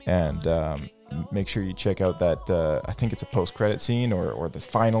 And make sure you check out that, I think it's a post-credit scene or the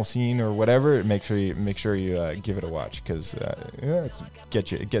final scene or whatever. Make sure you give it a watch because it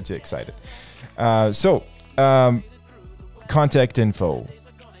gets you excited. Contact info,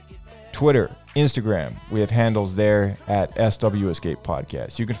 Twitter, Instagram. We have handles there at SW Escape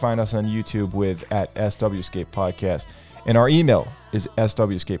Podcast. You can find us on YouTube with at SW Escape Podcast. And our email is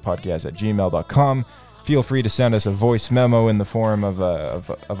swescapepodcast@gmail.com. Feel free to send us a voice memo in the form of a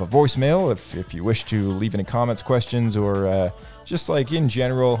voicemail if you wish to leave any comments, questions, or just like in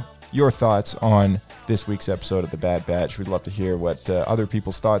general, your thoughts on this week's episode of The Bad Batch. We'd love to hear what other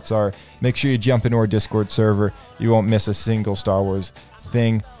people's thoughts are. Make sure you jump into our Discord server. You won't miss a single Star Wars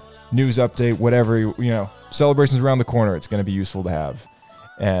thing, news update, whatever, celebrations around the corner. It's going to be useful to have.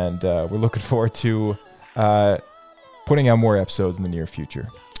 And we're looking forward to putting out more episodes in the near future.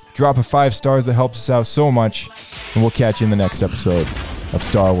 Drop a 5 stars, that helps us out so much, and we'll catch you in the next episode of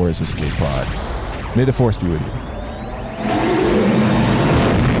Star Wars Escape Pod. May the Force be with you.